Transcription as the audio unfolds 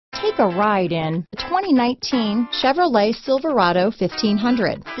Take a ride in the 2019 Chevrolet Silverado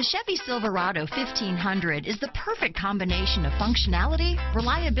 1500. The Chevy Silverado 1500 is the perfect combination of functionality,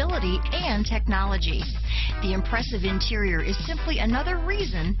 reliability, and technology. The impressive interior is simply another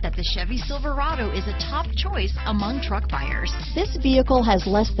reason that the Chevy Silverado is a top choice among truck buyers. This vehicle has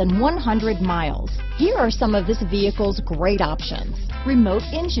less than 100 miles. Here are some of this vehicle's great options: remote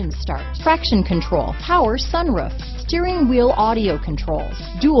engine start, traction control, power sunroof, steering wheel audio controls,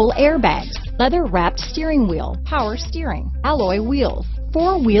 dual airbags, leather-wrapped steering wheel, power steering, alloy wheels,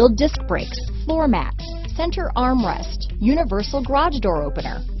 four-wheel disc brakes, floor mats, center armrest, universal garage door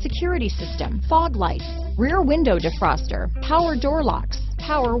opener, security system, fog lights, rear window defroster, power door locks,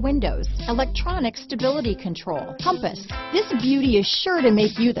 power windows, electronic stability control, compass. This beauty is sure to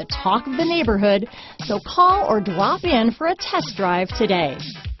make you the talk of the neighborhood, so call or drop in for a test drive today.